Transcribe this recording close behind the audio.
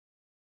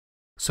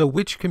So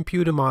which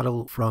computer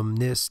model from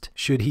NIST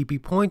should he be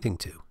pointing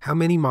to? How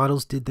many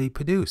models did they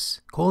produce?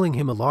 Calling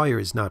him a liar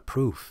is not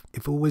proof.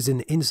 If it was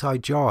an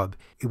inside job,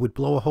 it would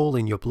blow a hole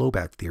in your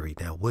blowback theory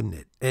now, wouldn't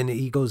it? And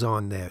he goes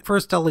on there.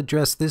 First, I'll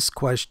address this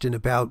question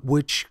about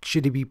which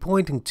should he be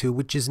pointing to,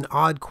 which is an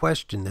odd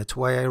question. That's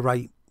why I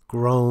write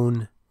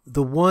groan.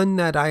 The one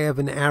that I have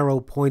an arrow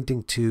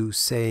pointing to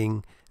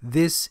saying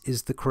this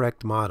is the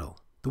correct model.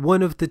 The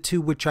one of the two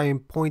which I am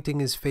pointing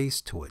his face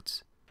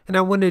towards. And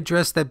I want to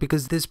address that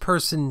because this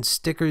person,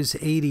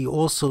 Stickers80,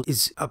 also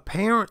is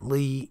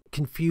apparently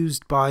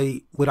confused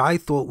by what I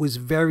thought was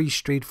very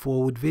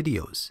straightforward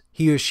videos.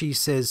 He or she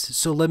says,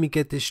 so let me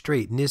get this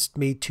straight. NIST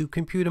made 2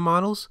 computer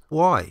models?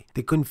 Why?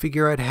 They couldn't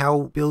figure out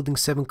how Building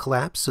 7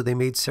 collapsed, so they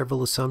made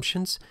several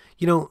assumptions?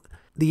 You know,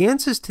 the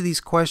answers to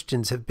these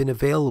questions have been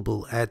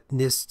available at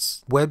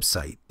NIST's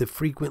website. The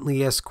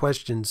Frequently Asked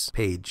Questions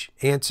page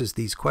answers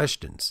these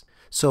questions.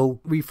 So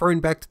referring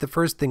back to the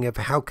first thing of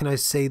how can I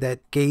say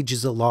that Gage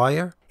is a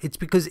liar? It's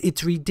because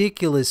it's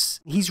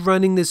ridiculous. He's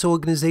running this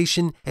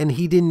organization and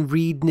he didn't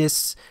read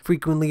NIST's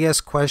Frequently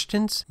Asked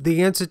Questions.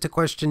 The answer to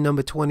question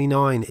number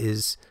 29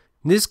 is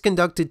NIST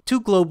conducted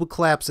 2 global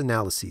collapse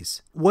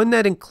analyses. One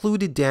that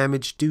included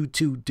damage due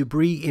to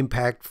debris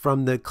impact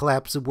from the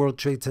collapse of World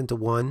Trade Center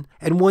 1,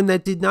 and one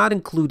that did not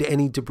include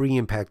any debris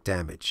impact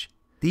damage.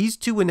 These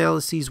 2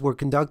 analyses were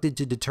conducted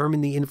to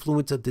determine the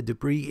influence of the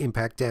debris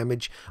impact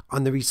damage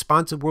on the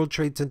response of World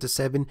Trade Center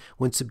 7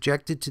 when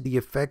subjected to the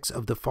effects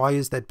of the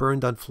fires that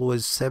burned on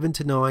floors 7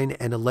 to 9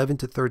 and 11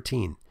 to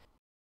 13.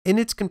 In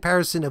its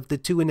comparison of the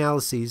 2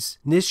 analyses,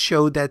 NIST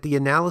showed that the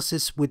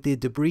analysis with the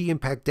debris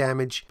impact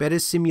damage better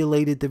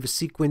simulated the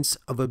sequence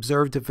of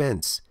observed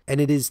events, and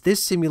it is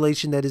this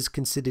simulation that is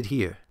considered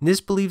here.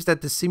 NIST believes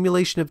that the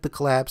simulation of the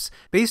collapse,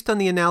 based on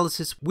the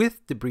analysis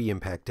with debris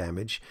impact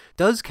damage,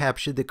 does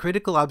capture the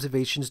critical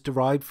observations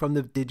derived from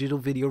the digital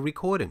video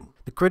recording.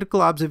 The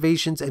critical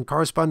observations and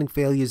corresponding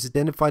failures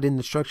identified in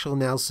the structural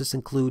analysis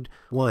include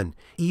 1.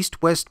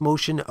 East-west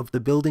motion of the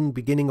building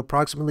beginning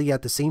approximately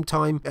at the same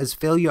time as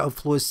failure of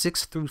floors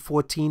 6 through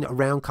 14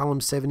 around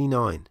column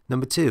 79.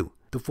 Number 2.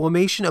 The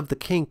formation of the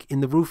kink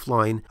in the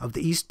roofline of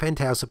the east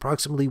penthouse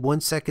approximately 1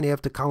 second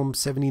after column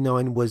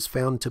 79 was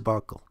found to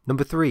buckle.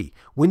 Number 3.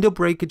 Window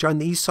breakage on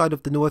the east side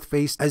of the north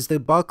face as the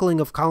buckling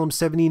of column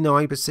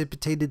 79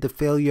 precipitated the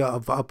failure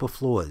of upper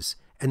floors.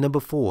 And number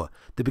 4.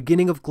 The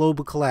beginning of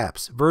global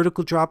collapse,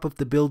 vertical drop of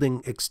the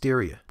building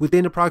exterior,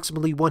 within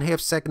approximately 1/2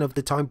 second of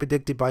the time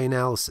predicted by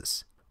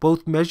analysis.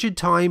 Both measured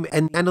time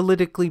and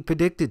analytically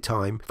predicted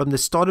time from the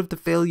start of the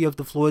failure of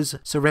the floors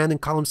surrounding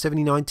column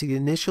 79 to the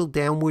initial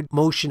downward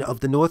motion of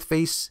the north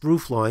face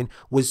roofline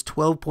was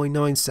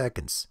 12.9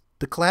 seconds.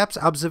 The collapse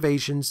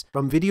observations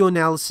from video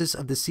analysis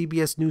of the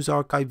CBS News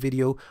Archive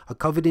video are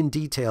covered in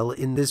detail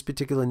in this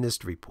particular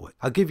NIST report.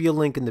 I'll give you a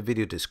link in the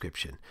video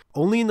description.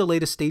 Only in the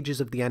later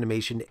stages of the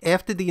animation,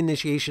 after the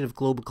initiation of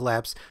global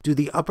collapse, do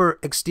the upper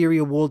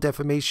exterior wall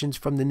deformations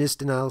from the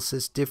NIST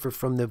analysis differ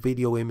from the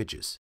video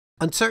images.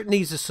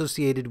 Uncertainties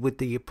associated with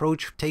the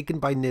approach taken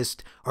by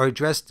NIST are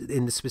addressed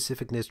in the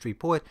specific NIST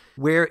report,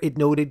 where it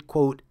noted,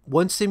 quote,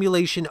 once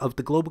simulation of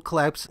the global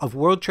collapse of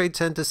World Trade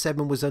Center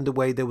 7 was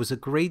underway, there was a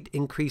great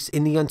increase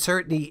in the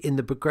uncertainty in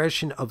the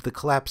progression of the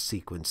collapse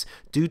sequence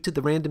due to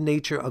the random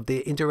nature of the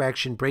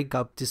interaction,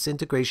 breakup,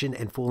 disintegration,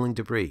 and falling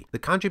debris. The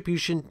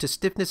contribution to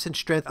stiffness and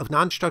strength of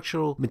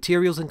non-structural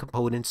materials and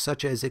components,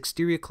 such as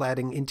exterior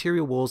cladding,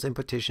 interior walls, and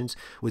partitions,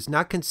 was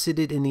not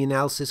considered in the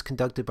analysis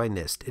conducted by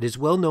NIST. It is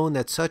well known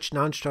that such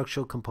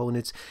non-structural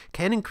components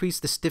can increase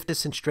the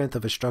stiffness and strength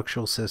of a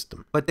structural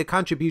system, but their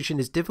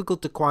contribution is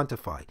difficult to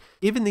quantify.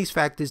 Given these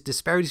factors,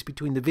 disparities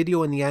between the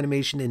video and the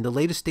animation in the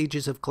later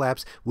stages of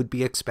collapse would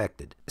be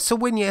expected. So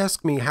when you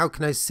ask me how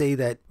can I say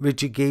that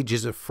Richard Gage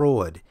is a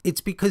fraud,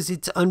 it's because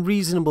it's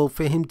unreasonable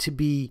for him to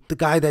be the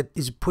guy that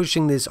is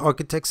pushing this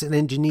architects and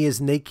engineers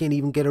and they can't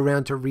even get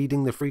around to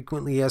reading the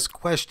Frequently Asked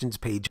Questions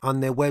page on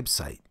their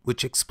website,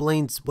 which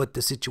explains what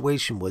the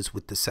situation was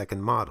with the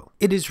second model.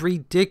 It is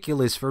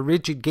ridiculous for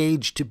Richard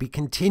Gage to be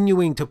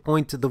continuing to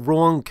point to the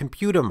wrong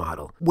computer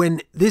model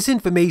when this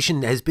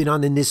information has been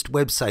on the NIST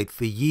website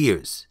for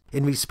years.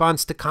 In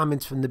response to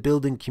comments from the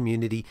building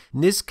community,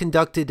 NIST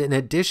conducted an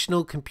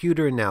additional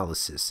computer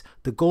analysis.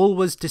 The goal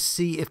was to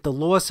see if the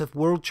loss of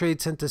World Trade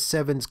Center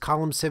 7's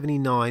column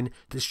 79,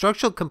 the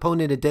structural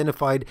component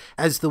identified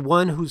as the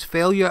one whose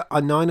failure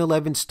on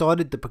 9/11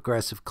 started the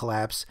progressive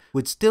collapse,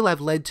 would still have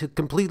led to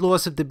complete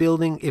loss of the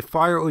building if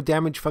fire or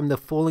damage from the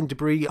falling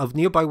debris of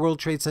nearby World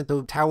Trade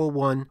Center Tower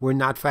 1 were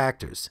not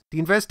factors. The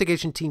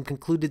investigation team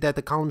concluded that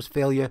the column's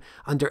failure,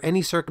 under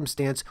any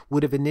circumstance,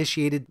 would have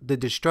initiated the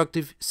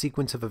destructive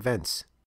sequence of events.